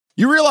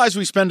You realize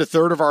we spend a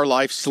third of our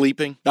life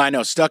sleeping? I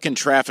know, stuck in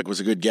traffic was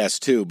a good guess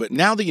too, but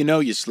now that you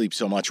know you sleep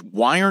so much,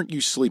 why aren't you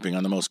sleeping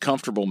on the most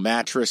comfortable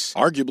mattress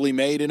arguably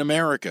made in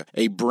America?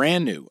 A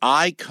brand new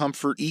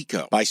iComfort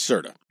Eco by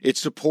Serta.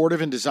 It's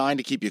supportive and designed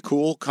to keep you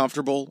cool,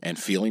 comfortable, and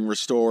feeling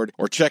restored.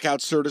 Or check out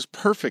Serta's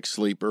Perfect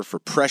Sleeper for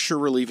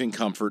pressure-relieving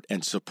comfort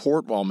and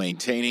support while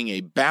maintaining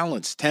a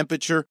balanced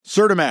temperature.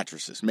 Serta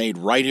mattresses made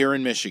right here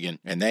in Michigan,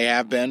 and they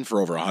have been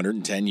for over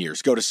 110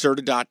 years. Go to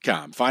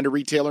Serta.com. Find a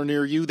retailer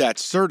near you.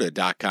 That's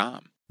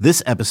Serta.com.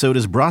 This episode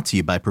is brought to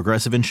you by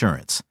Progressive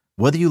Insurance.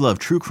 Whether you love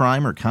true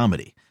crime or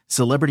comedy,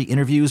 celebrity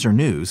interviews or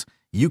news,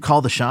 you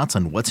call the shots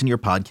on what's in your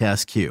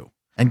podcast queue.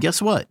 And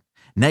guess what?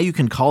 Now you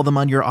can call them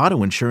on your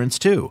auto insurance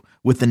too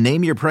with the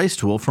Name Your Price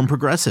tool from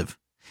Progressive.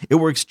 It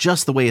works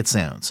just the way it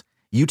sounds.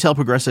 You tell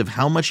Progressive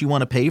how much you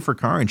want to pay for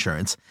car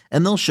insurance,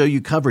 and they'll show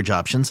you coverage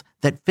options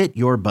that fit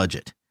your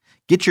budget.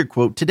 Get your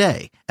quote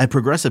today at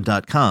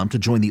Progressive.com to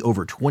join the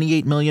over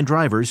 28 million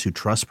drivers who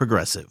trust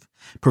Progressive.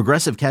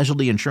 Progressive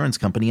Casualty Insurance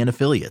Company and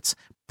Affiliates.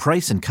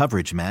 Price and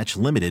coverage match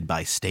limited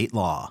by state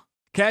law.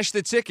 Cash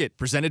the Ticket,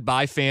 presented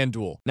by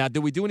FanDuel. Now,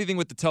 did we do anything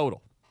with the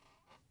total?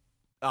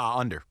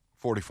 Under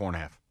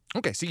 44.5.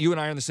 Okay, so you and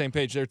I are on the same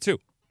page there, too.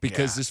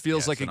 Because this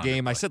feels like a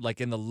game, I said,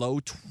 like in the low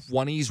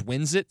 20s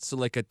wins it. So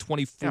like a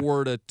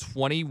 24 to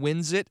 20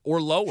 wins it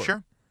or lower.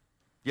 Sure.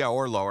 Yeah,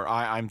 or lower.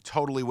 I'm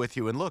totally with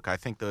you. And look, I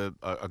think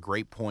a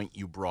great point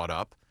you brought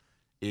up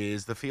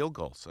is the field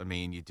goals. I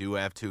mean, you do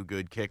have two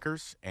good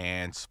kickers,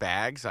 and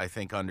Spags, I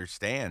think,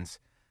 understands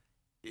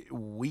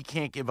we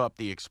can't give up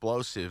the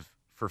explosive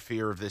for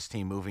fear of this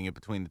team moving it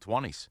between the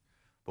 20s.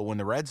 But when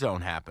the red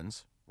zone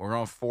happens, we're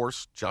going to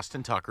force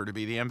Justin Tucker to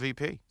be the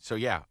MVP. So,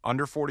 yeah,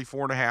 under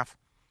 44.5.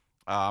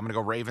 I'm going to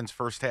go Ravens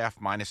first half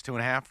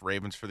 -2.5.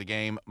 Ravens for the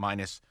game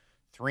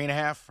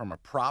 -3.5. From a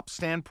prop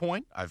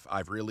standpoint,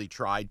 I've really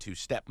tried to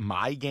step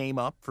my game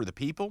up for the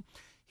people.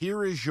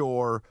 Here is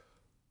your,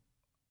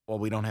 well,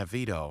 we don't have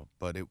veto,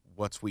 but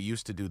we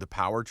used to do, the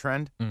power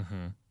trend.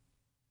 Mm-hmm.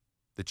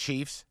 The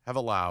Chiefs have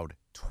allowed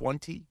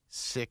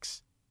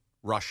 26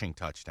 rushing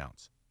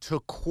touchdowns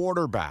to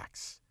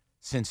quarterbacks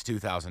since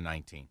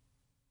 2019.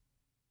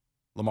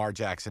 Lamar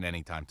Jackson,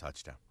 anytime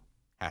touchdown.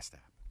 Has to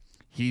happen.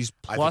 He's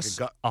plus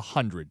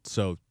 100,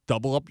 so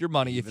double up your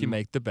money if you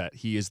make the bet.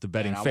 He is the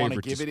betting favorite. I want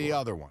to give you the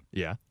other one.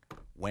 Yeah.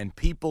 When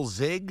people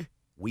zig,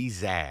 we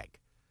zag.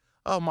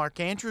 Oh, Mark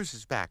Andrews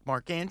is back.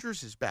 Mark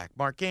Andrews is back.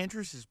 Mark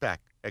Andrews is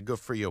back. Hey, good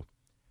for you.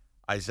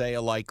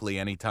 Isaiah Likely,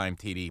 anytime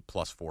TD,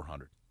 plus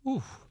 400.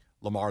 Oof.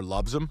 Lamar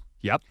loves him.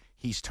 Yep.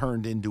 He's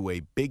turned into a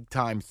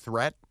big-time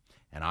threat,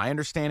 and I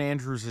understand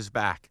Andrews is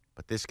back,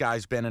 but this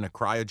guy's been in a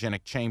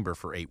cryogenic chamber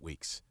for 8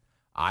 weeks.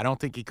 I don't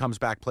think he comes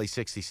back, plays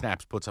 60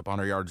 snaps, puts up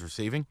 100 yards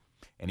receiving.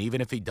 And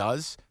even if he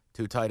does,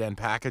 2 tight end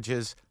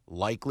packages,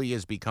 Likely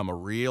has become a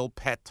real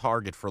pet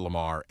target for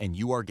Lamar. And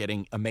you are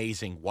getting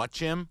amazing, what,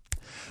 Jim?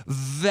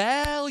 Value.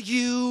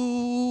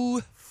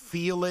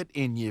 Feel it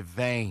in your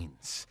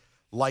veins.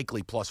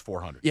 Likely plus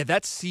 400. Yeah,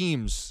 that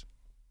seems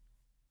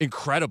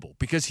incredible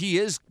because he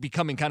is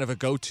becoming kind of a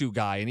go-to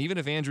guy. And even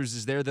if Andrews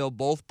is there, they'll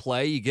both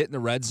play. You get in the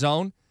red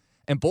zone.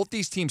 And both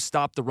these teams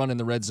stop the run in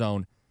the red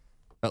zone.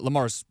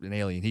 Lamar's an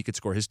alien. He could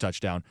score his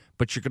touchdown.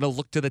 But you're going to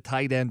look to the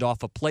tight end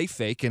off a play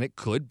fake, and it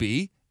could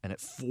be. And at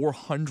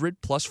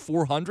 400 plus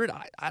 400,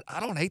 I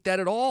don't hate that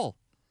at all.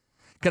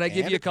 Can I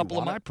give you a couple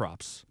of my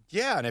props?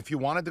 Yeah, and if you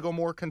wanted to go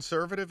more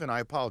conservative, and I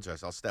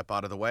apologize, I'll step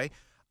out of the way.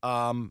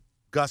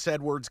 Gus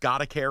Edwards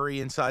got a carry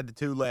inside the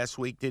 2 last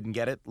week, didn't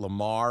get it.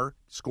 Lamar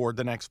scored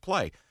the next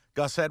play.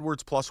 Gus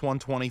Edwards plus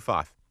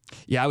 125.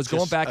 Yeah, I was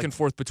going back and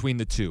forth between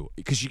the two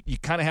because you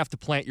kind of have to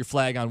plant your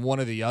flag on one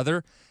or the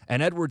other.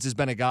 And Edwards has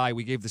been a guy,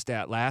 we gave the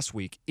stat last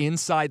week,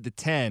 inside the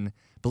 10, I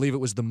believe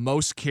it was the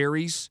most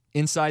carries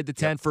inside the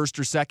 10, first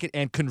or second,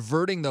 and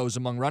converting those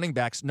among running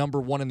backs, number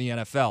 1 in the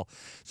NFL.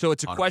 So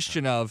it's a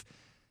question of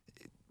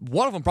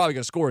one of them probably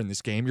going to score in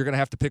this game. You're going to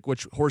have to pick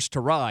which horse to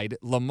ride.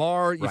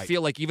 Lamar, you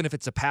feel like even if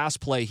it's a pass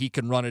play, he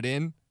can run it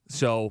in.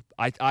 So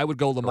I would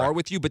go Lamar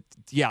with you. But,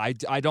 yeah,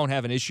 I don't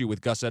have an issue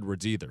with Gus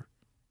Edwards either.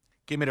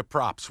 Give me the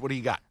props. What do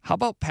you got? How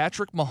about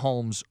Patrick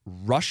Mahomes'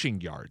 rushing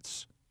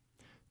yards?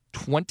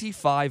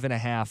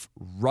 25.5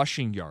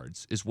 rushing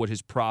yards is what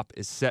his prop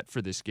is set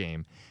for this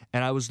game.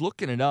 And I was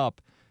looking it up.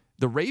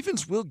 The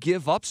Ravens will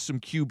give up some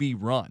QB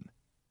run.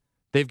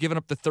 They've given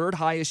up the 3rd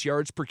highest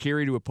yards per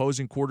carry to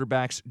opposing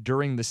quarterbacks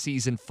during the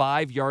season,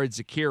 5 yards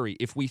a carry.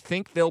 If we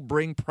think they'll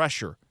bring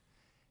pressure,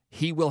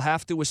 he will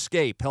have to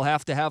escape. He'll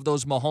have to have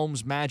those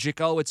Mahomes magic.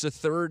 Oh, it's a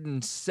 3rd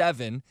and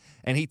 7,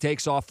 and he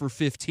takes off for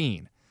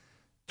 15.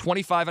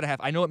 25.5.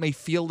 I know it may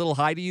feel a little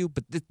high to you,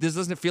 but this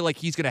doesn't feel like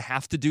he's going to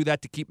have to do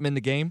that to keep him in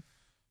the game.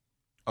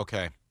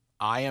 Okay.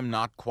 I am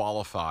not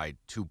qualified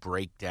to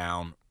break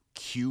down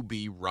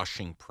QB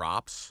rushing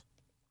props.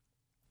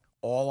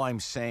 All I'm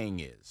saying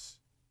is,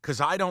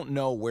 because I don't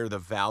know where the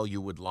value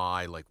would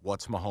lie, like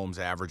what's Mahomes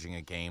averaging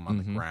a game on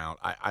the ground.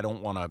 I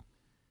don't want to.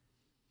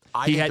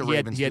 I think the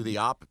Ravens do the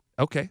opposite.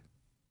 Okay.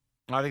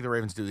 I think the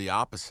Ravens do the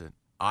opposite.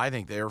 I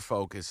think they're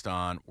focused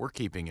on, we're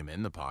keeping him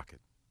in the pocket.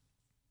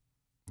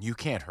 You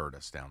can't hurt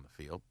us down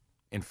the field.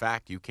 in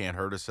fact, you can't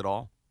hurt us at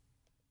all.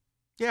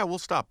 Yeah, we'll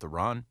stop the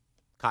run.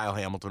 Kyle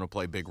Hamilton will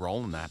play a big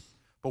role in that.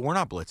 But we're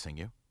not blitzing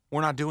you.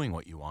 We're not doing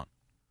what you want.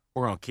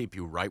 We're going to keep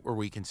you right where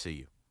we can see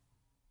you.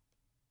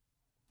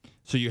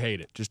 So you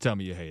hate it. Just tell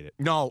me you hate it.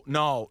 No.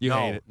 You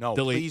hate it. No,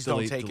 Delete, please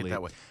delete, don't take delete. it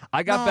that way.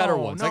 I got better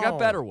ones. No. I got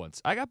better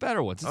ones.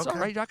 It's Okay. all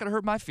right. You're not going to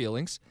hurt my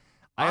feelings.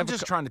 I'm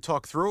just trying to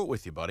talk through it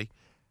with you, buddy.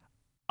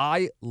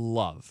 I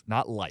love,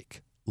 not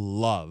like,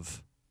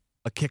 love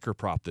a kicker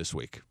prop this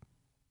week.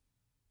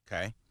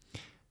 Okay.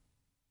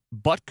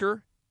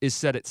 Butker is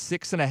set at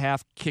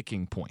 6.5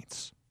 kicking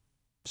points.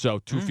 So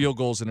 2 field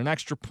goals and an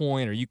extra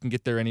point, or you can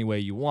get there any way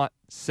you want,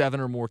 7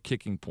 or more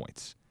kicking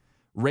points.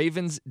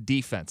 Ravens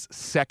defense,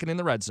 second in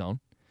the red zone.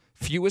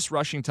 Fewest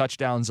rushing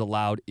touchdowns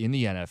allowed in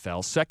the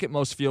NFL. Second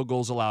most field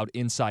goals allowed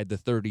inside the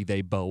 30.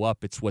 They bow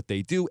up. It's what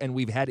they do. And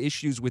we've had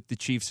issues with the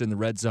Chiefs in the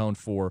red zone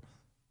for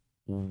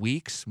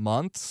weeks,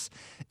 months.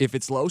 If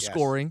it's low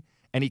scoring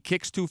and he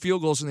kicks 2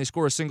 field goals and they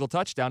score a single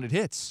touchdown, it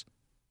hits.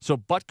 So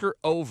Butker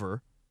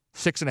over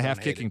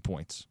 6.5 kicking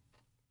points.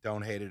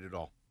 Don't hate it at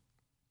all.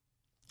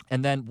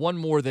 And then one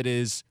more that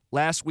is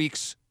last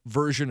week's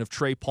version of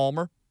Trey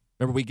Palmer.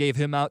 Remember, we gave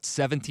him out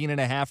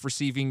 17.5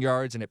 receiving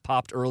yards, and it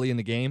popped early in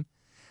the game.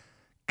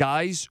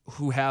 Guys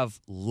who have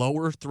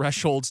lower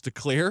thresholds to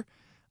clear,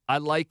 I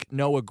like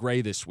Noah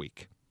Gray this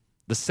week,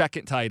 the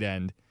second tight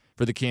end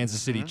for the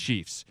Kansas City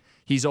Chiefs.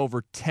 He's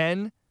over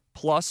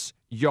 10-plus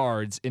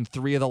yards in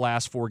 3 of the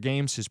last 4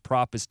 games. His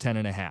prop is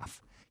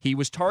 10.5. He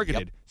was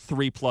targeted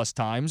 3-plus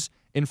times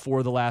in 4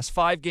 of the last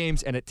 5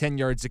 games, and at 10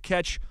 yards a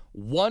catch,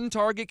 1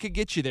 target could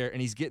get you there,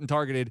 and he's getting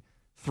targeted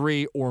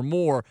 3 or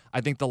more. I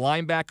think the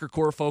linebacker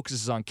core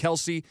focuses on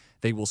Kelsey.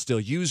 They will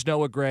still use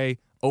Noah Gray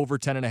over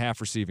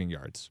 10.5 receiving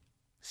yards.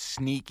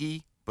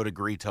 Sneaky, but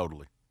agree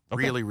totally.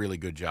 Okay. Really, really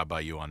good job by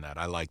you on that.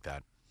 I like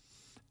that.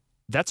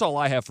 That's all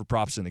I have for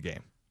props in the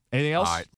game. Anything else? All right.